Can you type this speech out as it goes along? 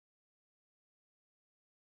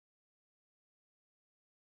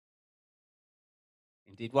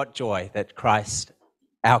Indeed, what joy that Christ,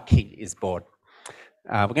 our King, is born.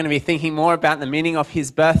 We're going to be thinking more about the meaning of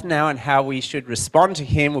his birth now and how we should respond to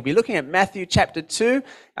him. We'll be looking at Matthew chapter 2.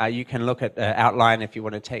 You can look at the outline if you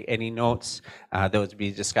want to take any notes. There will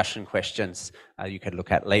be discussion questions you can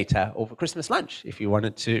look at later or for Christmas lunch if you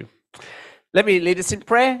wanted to. Let me lead us in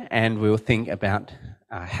prayer and we'll think about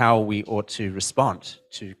how we ought to respond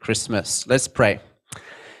to Christmas. Let's pray.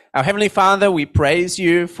 Our Heavenly Father, we praise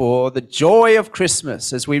you for the joy of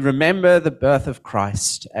Christmas as we remember the birth of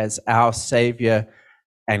Christ as our Saviour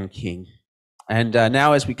and King. And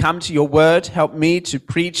now as we come to your word, help me to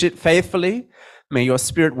preach it faithfully. May your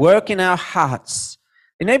Spirit work in our hearts.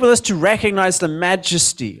 Enable us to recognize the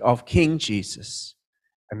majesty of King Jesus.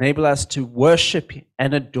 Enable us to worship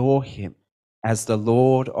and adore him as the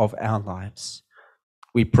Lord of our lives.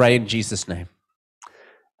 We pray in Jesus' name.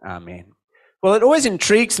 Amen. Well, it always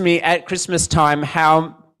intrigues me at Christmas time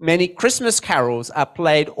how many Christmas carols are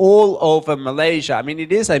played all over Malaysia. I mean,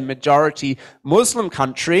 it is a majority Muslim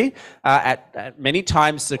country. At many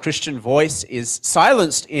times, the Christian voice is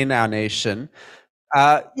silenced in our nation.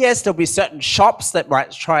 Yes, there'll be certain shops that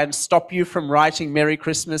might try and stop you from writing Merry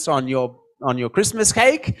Christmas on your Christmas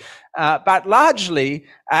cake. But largely,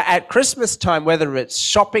 at Christmas time, whether it's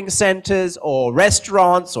shopping centres or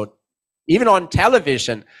restaurants or even on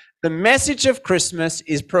television, the message of Christmas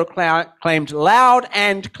is proclaimed loud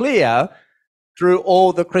and clear through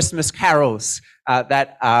all the Christmas carols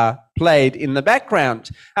that are played in the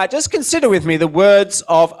background. Just consider with me the words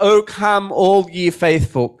of "O come all ye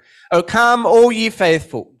faithful, O come all ye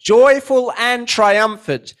faithful, joyful and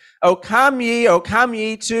triumphant, O come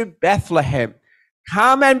ye to Bethlehem.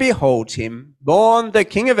 Come and behold him, born the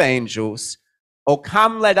King of angels. O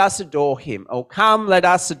come, let us adore him. O come, let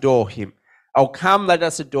us adore him. Oh, come, let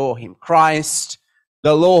us adore him, Christ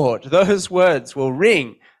the Lord." Those words will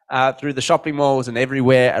ring through the shopping malls and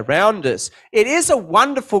everywhere around us. It is a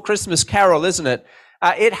wonderful Christmas carol, isn't it?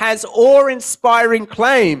 It has awe-inspiring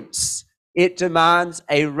claims. It demands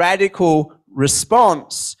a radical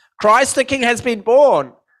response. Christ the King has been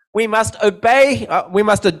born. We must obey, we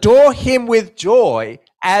must adore him with joy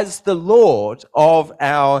as the Lord of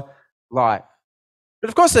our life. But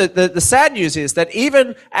of course, the sad news is that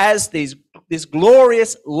even as this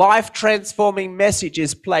glorious, life-transforming message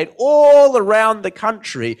is played all around the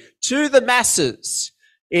country to the masses,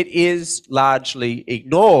 it is largely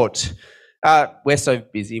ignored. We're so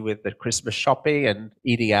busy with the Christmas shopping and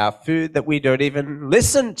eating our food that we don't even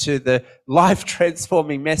listen to the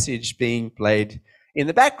life-transforming message being played in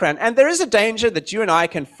the background. And there is a danger that you and I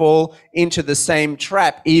can fall into the same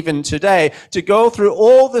trap even today, to go through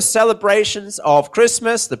all the celebrations of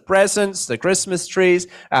Christmas, the presents, the Christmas trees,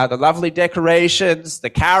 the lovely decorations, the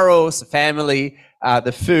carols, the family,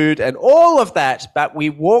 the food, and all of that, but we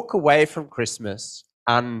walk away from Christmas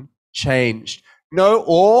unchanged. No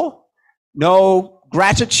awe, no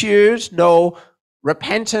gratitude, no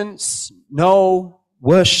repentance, no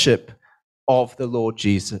worship of the Lord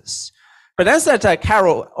Jesus. But as that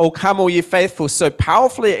carol, "O come all ye faithful," so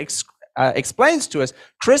powerfully explains to us,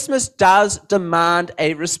 Christmas does demand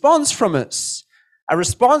a response from us, a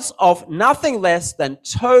response of nothing less than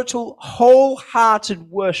total, wholehearted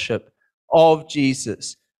worship of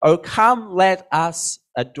Jesus. "O come, let us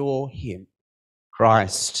adore him,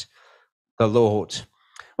 Christ the Lord."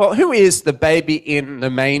 Well, who is the baby in the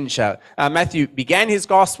manger? Matthew began his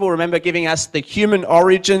gospel, remember, giving us the human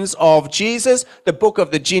origins of Jesus, the book of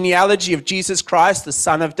the genealogy of Jesus Christ, the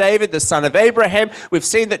son of David, the son of Abraham. We've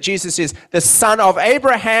seen that Jesus is the son of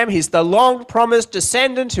Abraham. He's the long-promised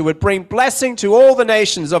descendant who would bring blessing to all the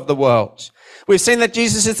nations of the world. We've seen that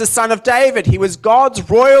Jesus is the son of David. He was God's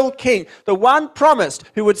royal king, the one promised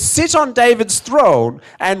who would sit on David's throne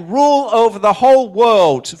and rule over the whole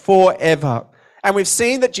world forever. And we've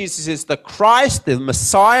seen that Jesus is the Christ, the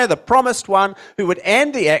Messiah, the promised one who would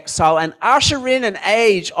end the exile and usher in an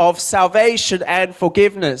age of salvation and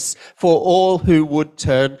forgiveness for all who would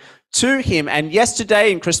turn to him. And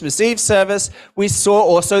yesterday in Christmas Eve service, we saw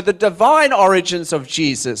also the divine origins of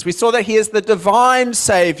Jesus. We saw that he is the divine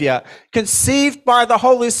Saviour, conceived by the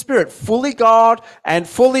Holy Spirit, fully God and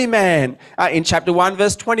fully man. In chapter 1,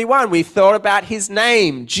 verse 21, we thought about his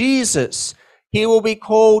name, Jesus. He will be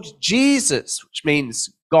called Jesus, which means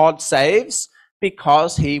God saves,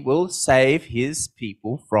 because he will save his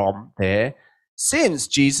people from their sins.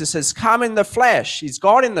 Jesus has come in the flesh. He's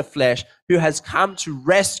God in the flesh who has come to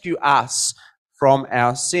rescue us from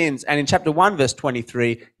our sins. And in chapter 1, verse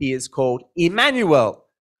 23, he is called Emmanuel,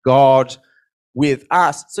 God with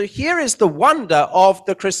us. So here is the wonder of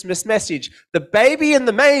the Christmas message. The baby in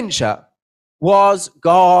the manger was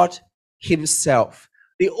God himself.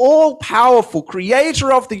 the all-powerful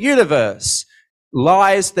creator of the universe,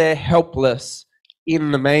 lies there helpless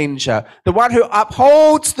in the manger. The one who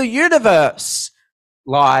upholds the universe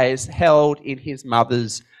lies held in his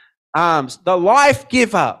mother's arms. The life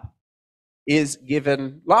giver is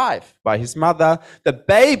given life by his mother. The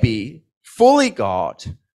baby, fully God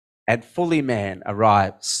and fully man,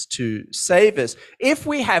 arrives to save us. If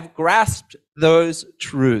we have grasped those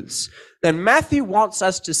truths, then Matthew wants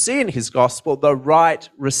us to see in his gospel the right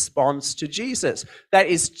response to Jesus. That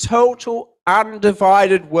is total,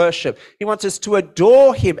 undivided worship. He wants us to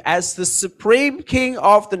adore him as the supreme king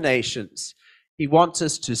of the nations. He wants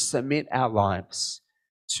us to submit our lives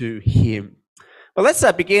to him. Well, let's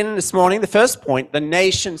begin this morning. The first point, the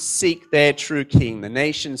nations seek their true king. The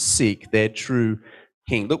nations seek their true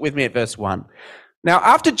king. Look with me at verse 1. Now,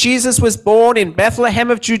 after Jesus was born in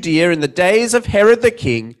Bethlehem of Judea in the days of Herod the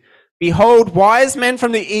king, behold, wise men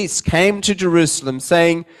from the east came to Jerusalem,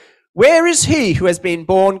 saying, "Where is he who has been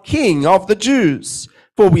born king of the Jews?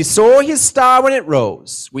 For we saw his star when it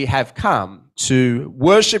rose. We have come to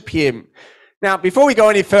worship him." Now, before we go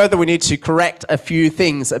any further, we need to correct a few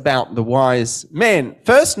things about the wise men.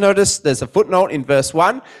 First, notice there's a footnote in verse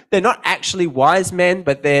 1. They're not actually wise men,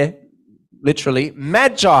 but they're literally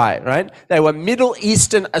magi, right? They were Middle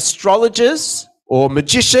Eastern astrologers or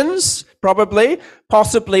magicians, probably,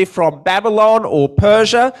 possibly from Babylon or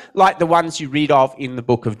Persia, like the ones you read of in the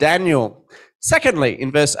book of Daniel. Secondly,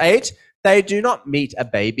 in verse 8, they do not meet a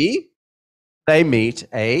baby, they meet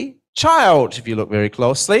a child, if you look very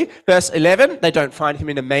closely. Verse 11, they don't find him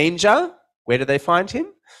in a manger. Where do they find him?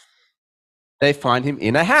 They find him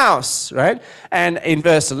in a house, right? And in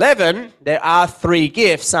verse 11, there are three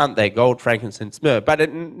gifts, aren't there? Gold, frankincense, myrrh.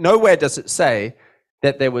 But nowhere does it say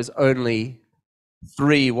that there was only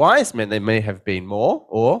three wise men. There may have been more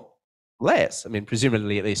or less. I mean,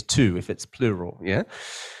 presumably at least two if it's plural, yeah?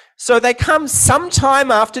 So they come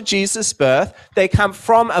sometime after Jesus' birth. They come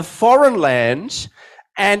from a foreign land.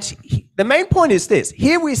 And the main point is this.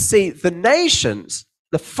 Here we see the nations,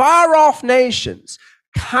 the far-off nations,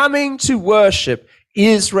 coming to worship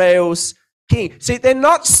Israel's king. See, they're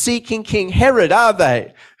not seeking King Herod, are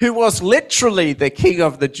they? Who was literally the king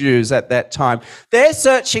of the Jews at that time. They're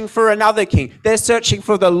searching for another king. They're searching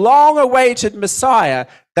for the long-awaited Messiah.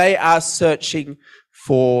 They are searching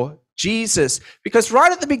for Jesus. Because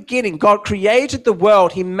right at the beginning, God created the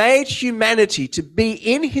world. He made humanity to be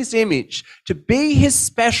in his image, to be his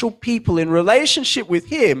special people in relationship with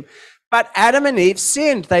him. But Adam and Eve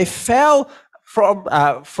sinned. They fell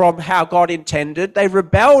from how God intended. They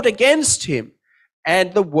rebelled against him,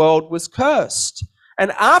 and the world was cursed.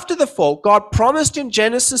 And after the fall, God promised in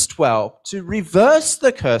Genesis 12 to reverse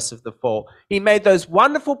the curse of the fall. He made those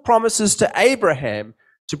wonderful promises to Abraham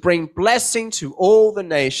to bring blessing to all the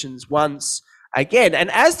nations once again. And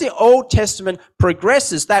as the Old Testament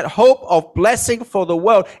progresses, that hope of blessing for the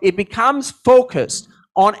world, it becomes focused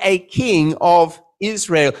on a king of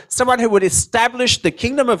Israel, someone who would establish the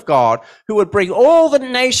kingdom of God, who would bring all the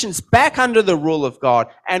nations back under the rule of God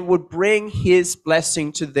and would bring his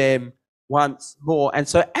blessing to them once more. And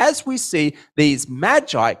so as we see these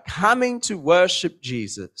magi coming to worship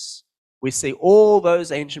Jesus, we see all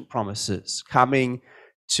those ancient promises coming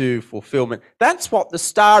to fulfillment. That's what the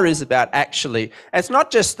star is about, actually. It's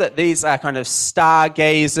not just that these are kind of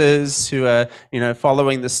stargazers who are,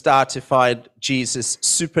 following the star to find Jesus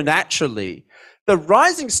supernaturally. The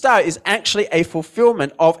rising star is actually a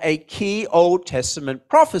fulfillment of a key Old Testament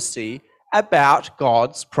prophecy about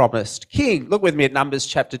God's promised king. Look with me at Numbers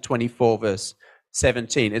chapter 24, verse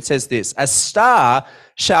 17. It says this, "A star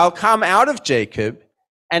shall come out of Jacob,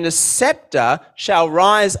 and a scepter shall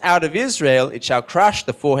rise out of Israel. It shall crush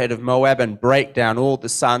the forehead of Moab and break down all the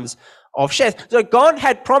sons of Sheth." So God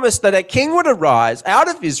had promised that a king would arise out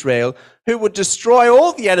of Israel who would destroy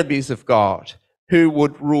all the enemies of God, who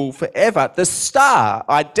would rule forever. The star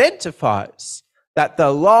identifies that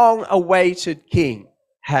the long-awaited king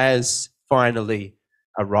has finally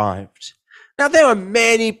arrived. Now, there are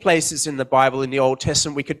many places in the Bible, in the Old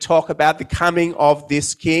Testament, we could talk about the coming of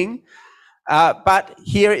this king. But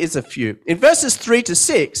here is a few. In verses 3 to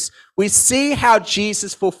 6, we see how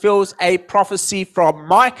Jesus fulfills a prophecy from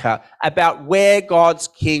Micah about where God's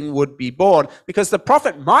king would be born. Because the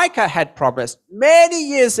prophet Micah had promised many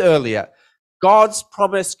years earlier, God's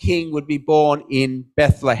promised king would be born in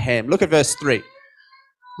Bethlehem. Look at verse 3.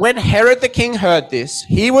 "When Herod the king heard this,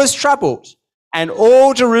 he was troubled, and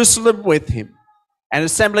all Jerusalem with him. And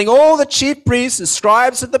assembling all the chief priests and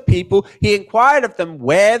scribes of the people, he inquired of them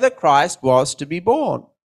where the Christ was to be born.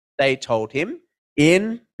 They told him,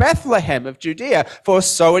 in Bethlehem of Judea, for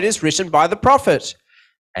so it is written by the prophet.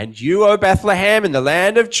 And you, O Bethlehem, in the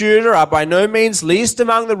land of Judah, are by no means least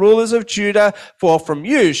among the rulers of Judah, for from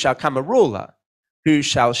you shall come a ruler who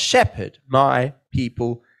shall shepherd my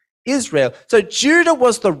people Israel. So Judah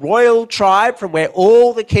was the royal tribe from where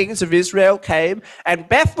all the kings of Israel came, and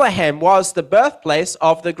Bethlehem was the birthplace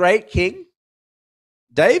of the great king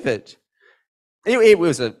David. It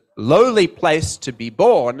was a lowly place to be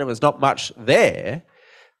born. There was not much there.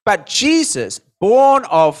 But Jesus, born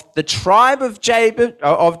of the tribe of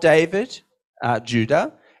David,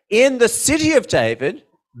 Judah, in the city of David,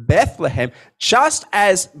 Bethlehem, just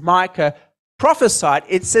as Micah prophesied,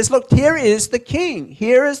 it says, look, here is the king.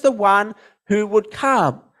 Here is the one who would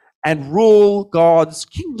come and rule God's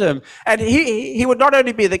kingdom. And he would not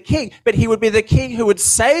only be the king, but he would be the king who would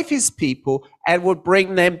save his people and would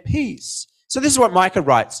bring them peace. So this is what Micah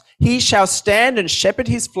writes. He shall stand and shepherd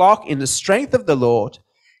his flock in the strength of the Lord.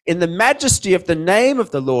 In the majesty of the name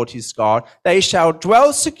of the Lord his God, they shall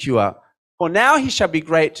dwell secure. For now he shall be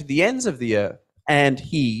great to the ends of the earth, and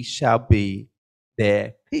he shall be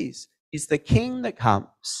their peace. He's the king that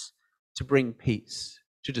comes to bring peace,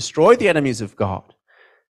 to destroy the enemies of God,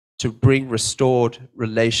 to bring restored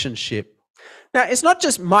relationship. Now, it's not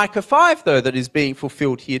just Micah 5, though, that is being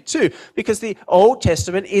fulfilled here too, because the Old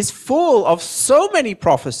Testament is full of so many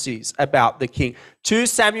prophecies about the king. 2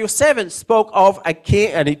 Samuel 7 spoke of a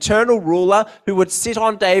king, an eternal ruler who would sit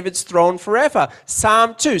on David's throne forever.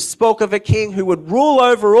 Psalm 2 spoke of a king who would rule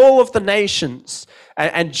over all of the nations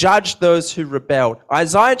and judge those who rebelled.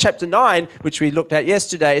 Isaiah chapter 9, which we looked at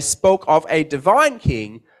yesterday, spoke of a divine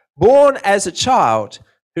king born as a child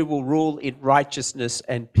who will rule in righteousness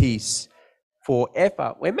and peace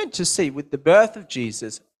forever. We're meant to see with the birth of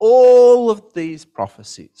Jesus, all of these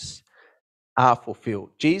prophecies are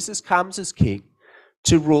fulfilled. Jesus comes as king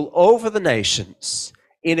to rule over the nations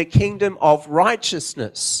in a kingdom of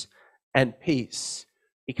righteousness and peace.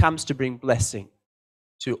 He comes to bring blessing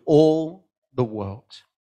to all the world.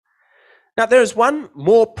 Now, there is one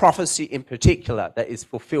more prophecy in particular that is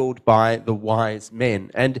fulfilled by the wise men,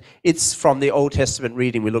 and it's from the Old Testament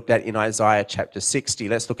reading we looked at in Isaiah chapter 60.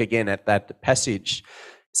 Let's look again at that passage.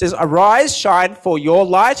 It says, "Arise, shine, for your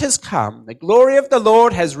light has come. The glory of the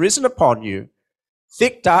Lord has risen upon you.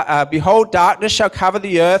 Behold, darkness shall cover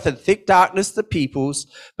the earth, and thick darkness the peoples.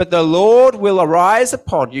 But the Lord will arise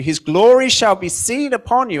upon you. His glory shall be seen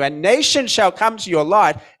upon you, and nations shall come to your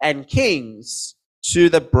light, and kings to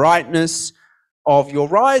the brightness of your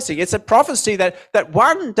rising." It's a prophecy that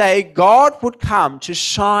one day God would come to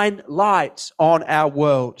shine light on our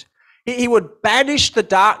world. He would banish the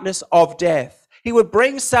darkness of death. He would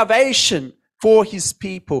bring salvation for his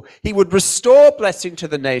people. He would restore blessing to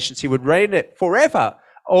the nations. He would reign it forever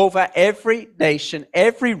over every nation,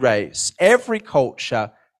 every race, every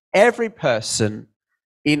culture, every person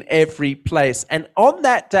in every place. And on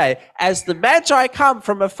that day, as the Magi come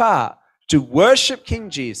from afar to worship King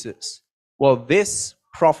Jesus, well, this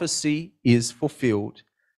prophecy is fulfilled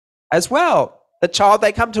as well. The child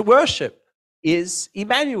they come to worship is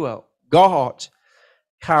Emmanuel, God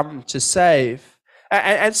come to save.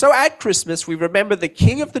 And so at Christmas, we remember the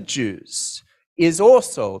King of the Jews is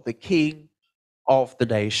also the King of the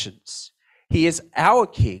nations. He is our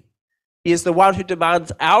King. He is the one who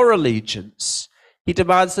demands our allegiance. He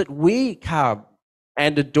demands that we come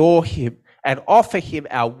and adore him and offer him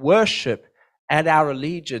our worship and our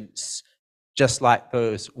allegiance, just like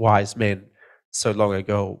those wise men so long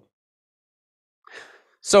ago.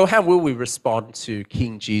 So how will we respond to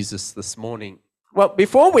King Jesus this morning? Well,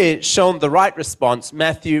 before we're shown the right response,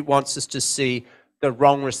 Matthew wants us to see the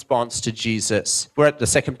wrong response to Jesus. We're at the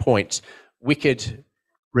second point, wicked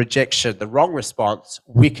rejection. The wrong response,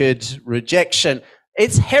 wicked rejection.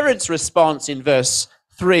 It's Herod's response in verse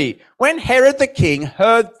 3. When Herod the king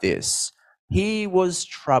heard this, he was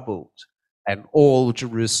troubled, and all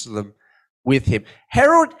Jerusalem with him.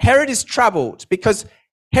 Herod is troubled because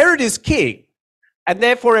Herod is king, and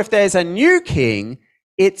therefore if there's a new king,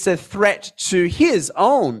 it's a threat to his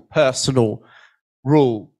own personal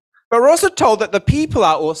rule. But we're also told that the people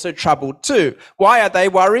are also troubled too. Why are they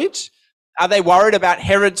worried? Are they worried about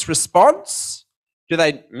Herod's response? Do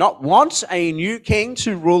they not want a new king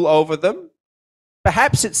to rule over them?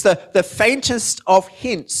 Perhaps it's the faintest of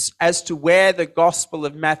hints as to where the Gospel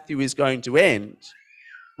of Matthew is going to end,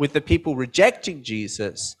 with the people rejecting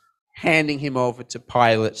Jesus, handing him over to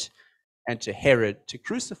Pilate and to Herod to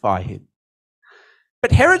crucify him.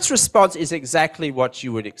 But Herod's response is exactly what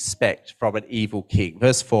you would expect from an evil king.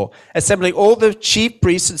 Verse 4, assembling all the chief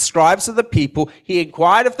priests and scribes of the people, he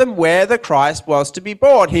inquired of them where the Christ was to be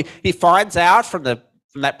born. He finds out from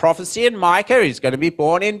that prophecy in Micah, he's going to be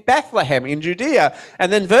born in Bethlehem in Judea.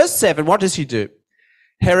 And then verse 7, what does he do?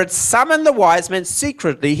 Herod summoned the wise men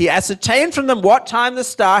secretly. He ascertained from them what time the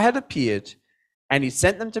star had appeared, and he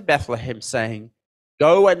sent them to Bethlehem, saying,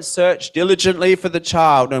 "Go and search diligently for the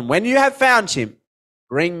child, and when you have found him,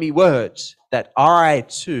 bring me word that I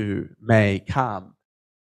too may come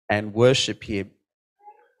and worship him."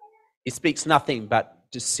 He speaks nothing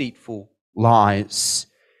but deceitful lies.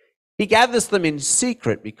 He gathers them in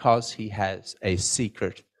secret because he has a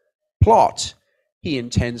secret plot. He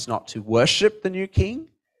intends not to worship the new king,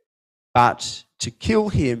 but to kill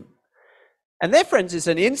him. And there, friends, is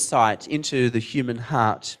an insight into the human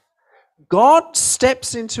heart. God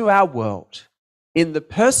steps into our world in the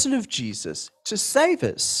person of Jesus to save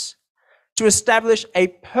us, to establish a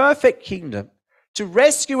perfect kingdom, to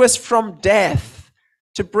rescue us from death,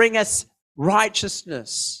 to bring us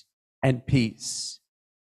righteousness and peace.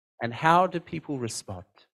 And how do people respond?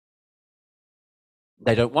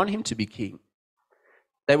 They don't want him to be king.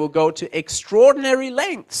 They will go to extraordinary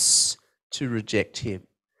lengths to reject him.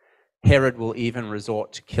 Herod will even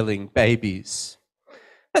resort to killing babies.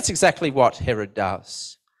 That's exactly what Herod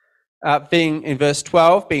does. Being in verse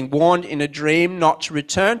 12, being warned in a dream not to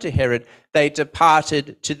return to Herod, they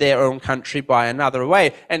departed to their own country by another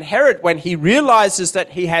way. And Herod, when he realizes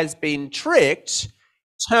that he has been tricked,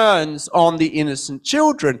 turns on the innocent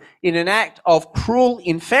children. In an act of cruel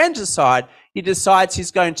infanticide, he decides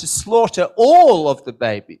he's going to slaughter all of the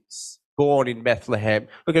babies born in Bethlehem.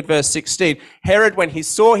 Look at verse 16. Herod, when he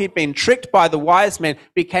saw he'd been tricked by the wise men,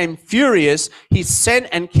 became furious. He sent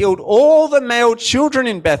and killed all the male children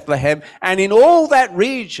in Bethlehem and in all that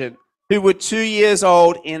region who were 2 years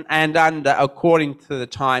old and under, according to the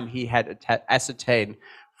time he had ascertained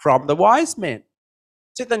from the wise men.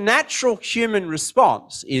 So the natural human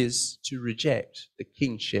response is to reject the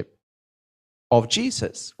kingship of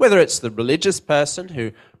Jesus, whether it's the religious person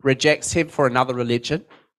who rejects him for another religion,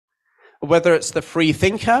 or whether it's the free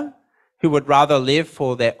thinker who would rather live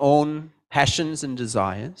for their own passions and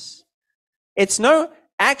desires. It's no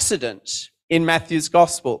accident in Matthew's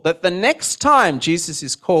gospel that the next time Jesus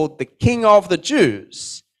is called the King of the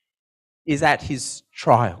Jews is at his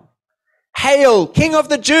trial. "Hail, King of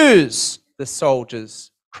the Jews!" the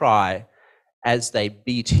soldiers cry as they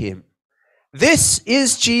beat him. "This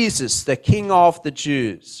is Jesus, the King of the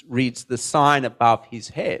Jews," reads the sign above his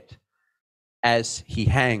head as he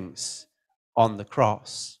hangs on the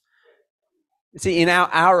cross. You see, in our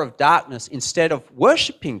hour of darkness, instead of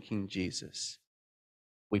worshipping King Jesus,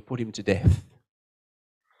 we put him to death.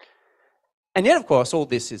 And yet, of course, all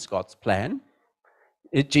this is God's plan.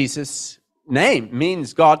 Jesus' name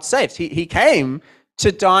means God saves. He came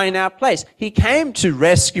to die in our place. He came to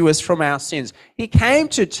rescue us from our sins. He came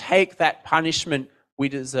to take that punishment we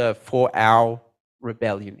deserve for our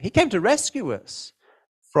rebellion. He came to rescue us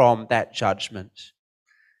from that judgment.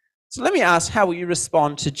 So let me ask, how will you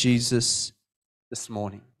respond to Jesus this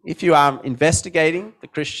morning? If you are investigating the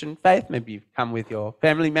Christian faith, maybe you've come with your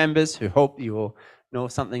family members who hope you will know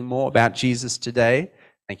something more about Jesus today.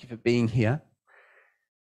 Thank you for being here.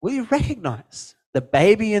 Will you recognize the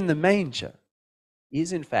baby in the manger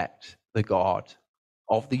is in fact the God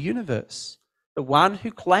of the universe, the one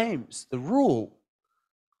who claims the rule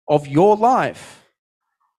of your life?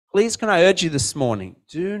 Please, can I urge you this morning,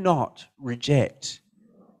 do not reject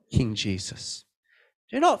King Jesus.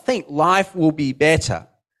 Do not think life will be better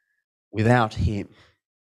without him.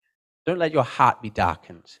 Don't let your heart be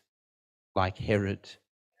darkened like Herod.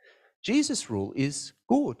 Jesus' rule is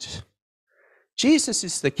good. Jesus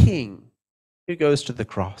is the King who goes to the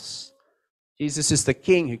cross. Jesus is the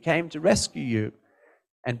King who came to rescue you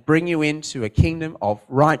and bring you into a kingdom of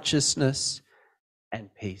righteousness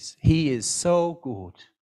and peace. He is so good.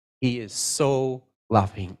 He is so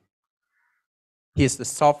loving. He is the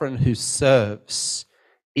sovereign who serves.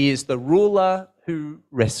 He is the ruler who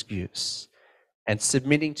rescues. And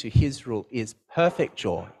submitting to his rule is perfect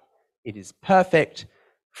joy. It is perfect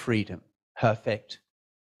freedom, perfect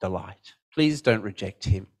delight. Please don't reject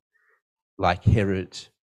him like Herod.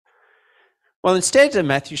 Well, instead,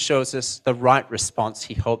 Matthew shows us the right response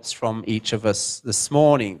he hopes from each of us this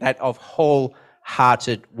morning, that of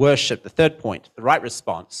wholehearted worship. The third point, the right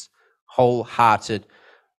response, wholehearted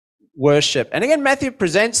worship. And again, Matthew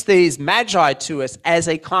presents these magi to us as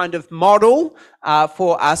a kind of model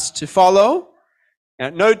for us to follow.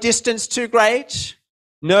 No distance too great,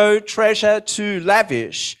 no treasure too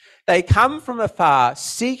lavish. They come from afar,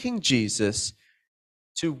 seeking Jesus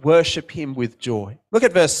to worship him with joy. Look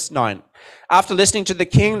at verse 9. After listening to the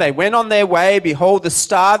king, they went on their way. Behold, the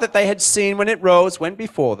star that they had seen when it rose went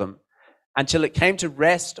before them, until it came to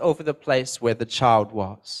rest over the place where the child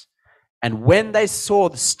was. And when they saw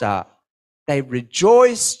the star, they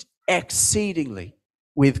rejoiced exceedingly.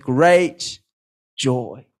 with great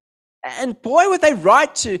joy. And boy, were they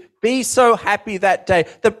right to be so happy that day.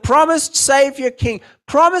 The promised Saviour King,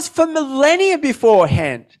 promised for millennia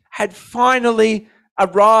beforehand, had finally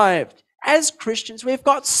arrived. As Christians, we've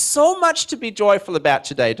got so much to be joyful about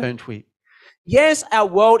today, don't we? Yes, our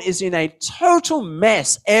world is in a total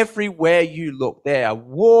mess everywhere you look. There are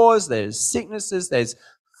wars, there's sicknesses, there's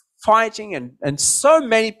fighting and so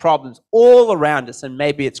many problems all around us, and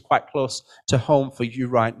maybe it's quite close to home for you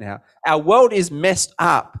right now. Our world is messed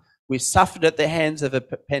up. We suffered at the hands of a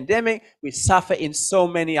pandemic. We suffer in so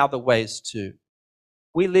many other ways too.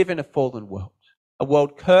 We live in a fallen world, a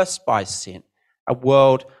world cursed by sin, a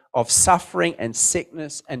world of suffering and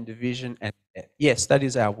sickness and division and death. Yes, that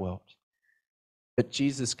is our world. But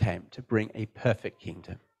Jesus came to bring a perfect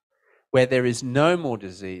kingdom where there is no more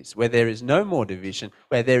disease, where there is no more division,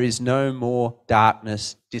 where there is no more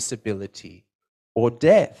darkness, disability, or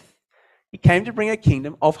death. He came to bring a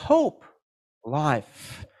kingdom of hope,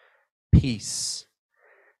 life, peace.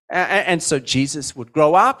 And so Jesus would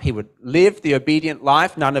grow up. He would live the obedient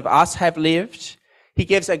life none of us have lived. He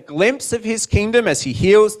gives a glimpse of his kingdom as he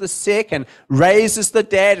heals the sick and raises the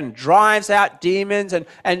dead and drives out demons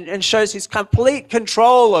and shows his complete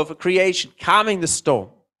control over creation, calming the storm.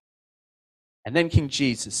 And then King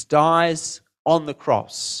Jesus dies on the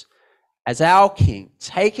cross as our King,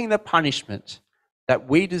 taking the punishment that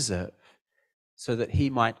we deserve so that he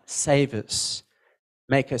might save us,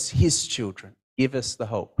 make us his children, give us the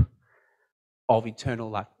hope of eternal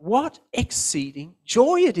life. What exceeding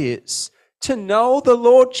joy it is to know the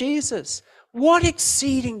Lord Jesus. What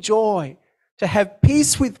exceeding joy to have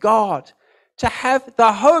peace with God, to have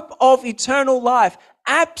the hope of eternal life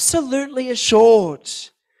absolutely assured,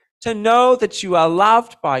 to know that you are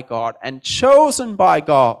loved by God and chosen by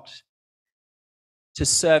God to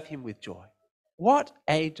serve him with joy. What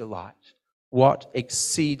a delight. What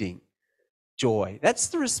exceeding joy. That's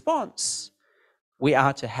the response we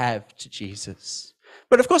are to have to Jesus.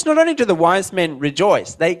 But of course, not only do the wise men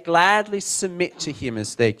rejoice, they gladly submit to him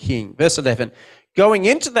as their king. Verse 11, going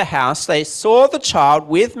into the house, they saw the child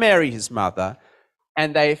with Mary, his mother,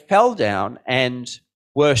 and they fell down and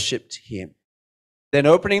worshipped him. Then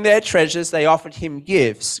opening their treasures, they offered him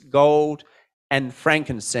gifts, gold and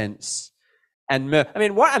frankincense and myrrh. I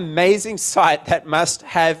mean, what amazing sight that must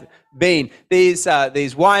have been. These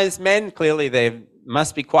wise men, clearly they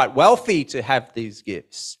must be quite wealthy to have these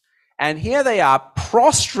gifts. And here they are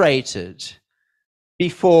prostrated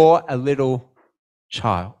before a little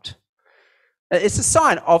child. It's a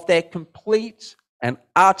sign of their complete and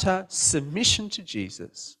utter submission to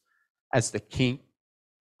Jesus as the King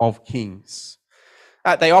of Kings.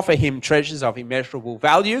 They offer him treasures of immeasurable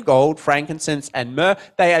value, gold, frankincense, and myrrh.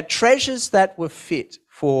 They are treasures that were fit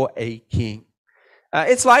for a king.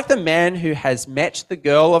 It's like the man who has met the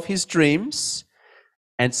girl of his dreams,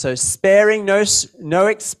 and so sparing no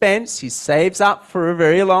expense, he saves up for a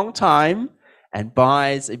very long time and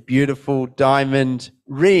buys a beautiful diamond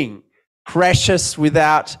ring, precious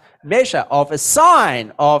without measure, of a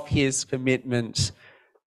sign of his commitment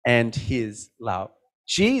and his love.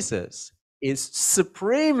 Jesus is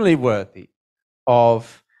supremely worthy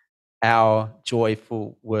of our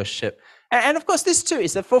joyful worship. And of course, this too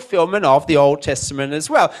is a fulfillment of the Old Testament as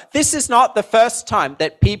well. This is not the first time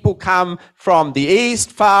that people come from the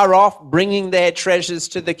east, far off, bringing their treasures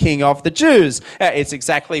to the King of the Jews. It's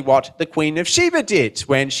exactly what the Queen of Sheba did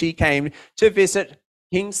when she came to visit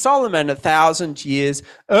King Solomon 1,000 years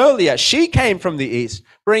earlier. She came from the east,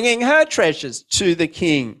 bringing her treasures to the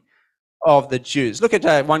King of the Jews. Look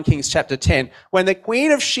at 1 Kings chapter 10. When the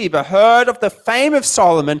Queen of Sheba heard of the fame of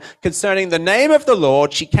Solomon concerning the name of the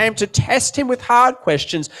Lord, she came to test him with hard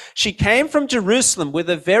questions. She came from Jerusalem with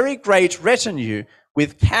a very great retinue,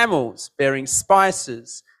 with camels bearing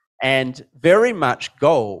spices and very much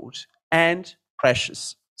gold and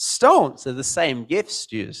precious stones. They're the same gifts,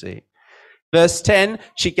 do you see? Verse 10,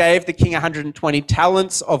 she gave the king 120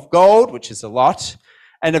 talents of gold, which is a lot,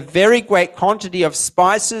 and a very great quantity of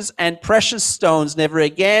spices and precious stones. Never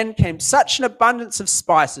again came such an abundance of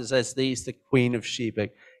spices as these the Queen of Sheba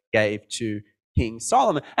gave to King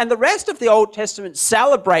Solomon. And the rest of the Old Testament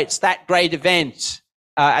celebrates that great event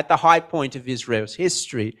at the high point of Israel's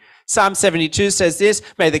history. Psalm 72 says this,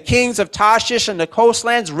 may the kings of Tarshish and the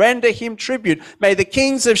coastlands render him tribute. May the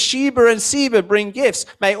kings of Sheba and Seba bring gifts.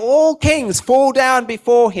 May all kings fall down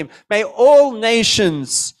before him. May all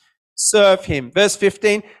nations serve him. Verse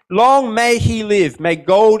 15, long may he live. May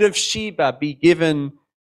gold of Sheba be given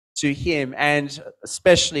to him. And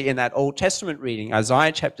especially in that Old Testament reading,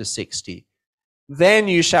 Isaiah chapter 60, Then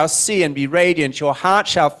you shall see and be radiant. Your heart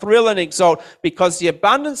shall thrill and exult, because the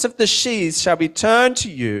abundance of the sheaves shall be turned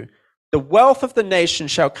to you. The wealth of the nation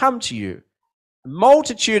shall come to you. A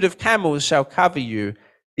multitude of camels shall cover you.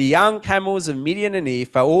 The young camels of Midian and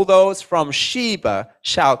Ephah, all those from Sheba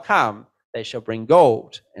shall come. They shall bring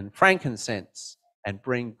gold and frankincense and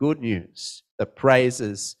bring good news, the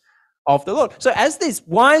praises of the Lord. So as these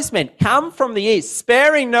wise men come from the east,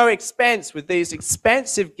 sparing no expense with these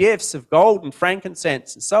expensive gifts of gold and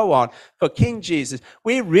frankincense and so on for King Jesus,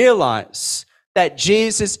 we realize that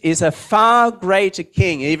Jesus is a far greater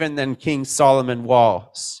king even than King Solomon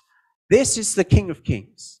was. This is the King of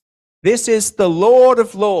Kings. This is the Lord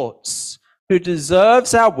of Lords, who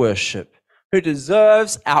deserves our worship, who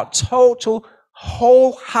deserves our total,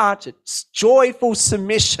 wholehearted, joyful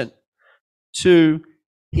submission to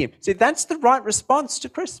him. See, that's the right response to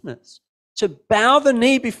Christmas, to bow the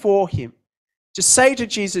knee before him, to say to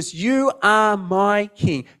Jesus, you are my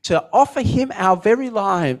King, to offer him our very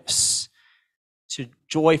lives, to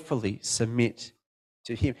joyfully submit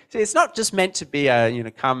to him. See, it's not just meant to be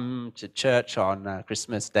come to church on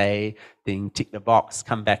Christmas Day, thing, tick the box,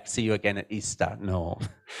 come back, see you again at Easter. No.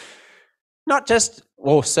 Not just,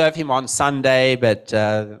 we'll serve him on Sunday, but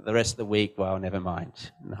the rest of the week, well, never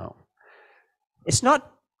mind. No. It's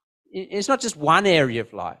not just one area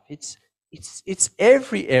of life. It's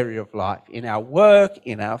every area of life, in our work,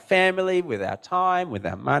 in our family, with our time, with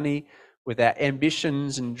our money, with our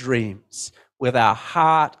ambitions and dreams, with our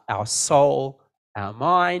heart, our soul, our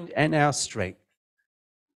mind, and our strength.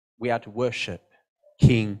 We are to worship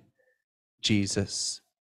King Jesus.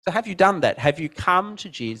 So have you done that? Have you come to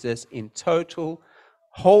Jesus in total,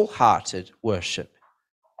 wholehearted worship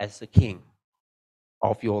as the King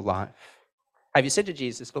of your life? Have you said to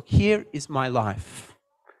Jesus, look, here is my life.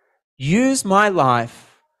 Use my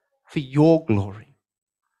life for your glory.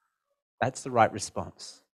 That's the right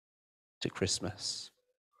response to Christmas.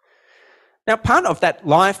 Now, part of that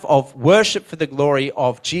life of worship for the glory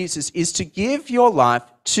of Jesus is to give your life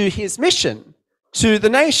to his mission, to the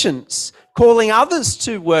nations, calling others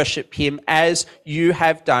to worship him as you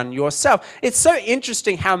have done yourself. It's so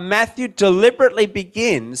interesting how Matthew deliberately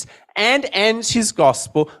begins and ends his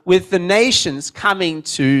gospel with the nations coming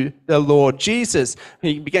to the Lord Jesus.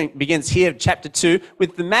 He begins here, chapter 2,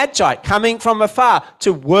 with the Magi coming from afar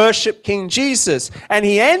to worship King Jesus. And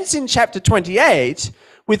he ends in chapter 28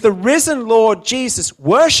 with the risen Lord Jesus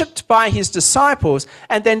worshipped by his disciples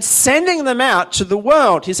and then sending them out to the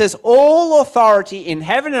world. He says, all authority in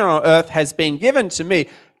heaven and on earth has been given to me.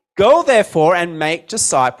 Go therefore and make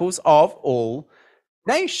disciples of all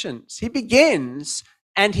nations. He begins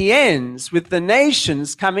and he ends with the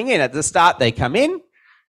nations coming in. At the start they come in,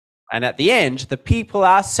 and at the end the people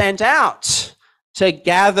are sent out to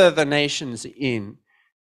gather the nations in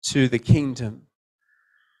to the kingdom.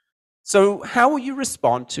 So how will you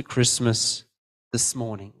respond to Christmas this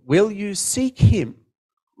morning? Will you seek him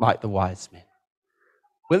like the wise men?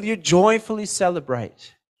 Will you joyfully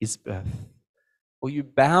celebrate his birth? Will you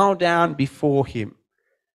bow down before him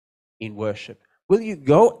in worship? Will you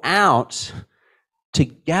go out to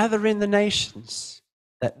gather in the nations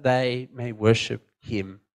that they may worship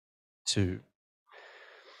him too?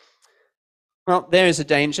 Well, there is a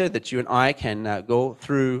danger that you and I can go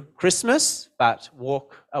through Christmas but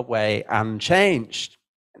walk away unchanged.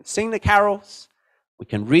 And sing the carols, we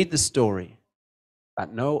can read the story,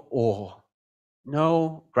 but no awe,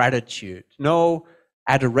 no gratitude, no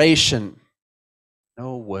adoration,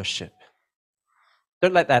 no worship.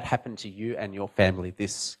 Don't let that happen to you and your family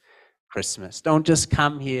this Christmas. Don't just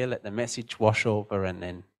come here, let the message wash over, and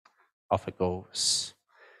then off it goes.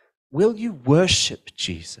 Will you worship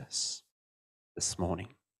Jesus this morning?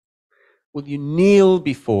 Will you kneel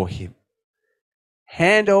before him?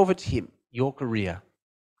 Hand over to him your career.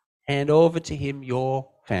 Hand over to him your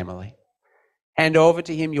family. Hand over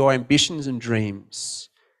to him your ambitions and dreams.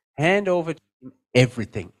 Hand over to him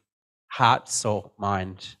everything. Heart, soul,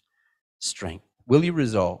 mind, strength. Will you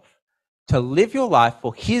resolve to live your life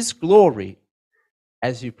for his glory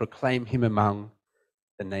as you proclaim him among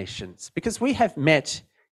the nations? Because we have met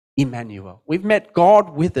Emmanuel. We've met God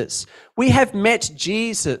with us. We have met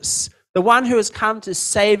Jesus, the one who has come to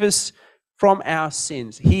save us from our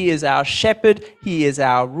sins. He is our shepherd. He is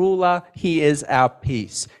our ruler. He is our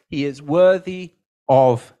peace. He is worthy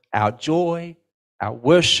of our joy, our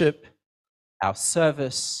worship, our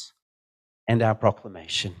service, and our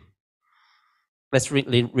proclamation. Let's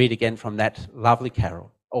read again from that lovely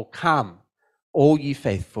carol. Oh, come, all ye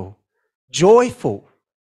faithful, joyful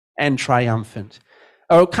and triumphant.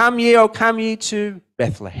 Oh, come ye to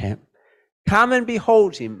Bethlehem. Come and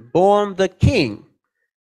behold him, born the King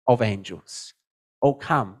of angels. Oh,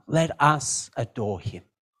 come, let us adore him.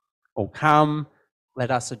 Oh, come,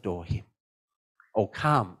 let us adore him. Oh,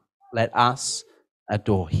 come, let us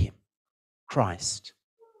adore him. Christ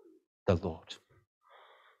the Lord.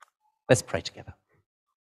 Let's pray together.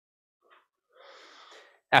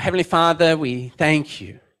 Our Heavenly Father, we thank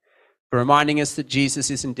you for reminding us that Jesus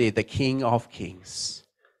is indeed the King of Kings,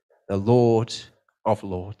 the Lord of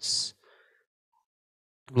Lords.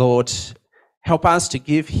 Lord, help us to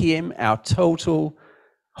give him our total,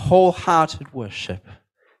 wholehearted worship.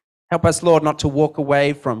 Help us, Lord, not to walk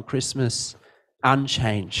away from Christmas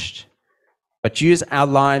unchanged, but use our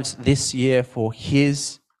lives this year for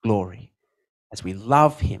his glory as we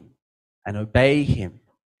love him and obey him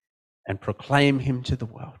and proclaim him to the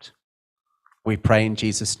world. We pray in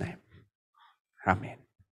Jesus' name. Amen.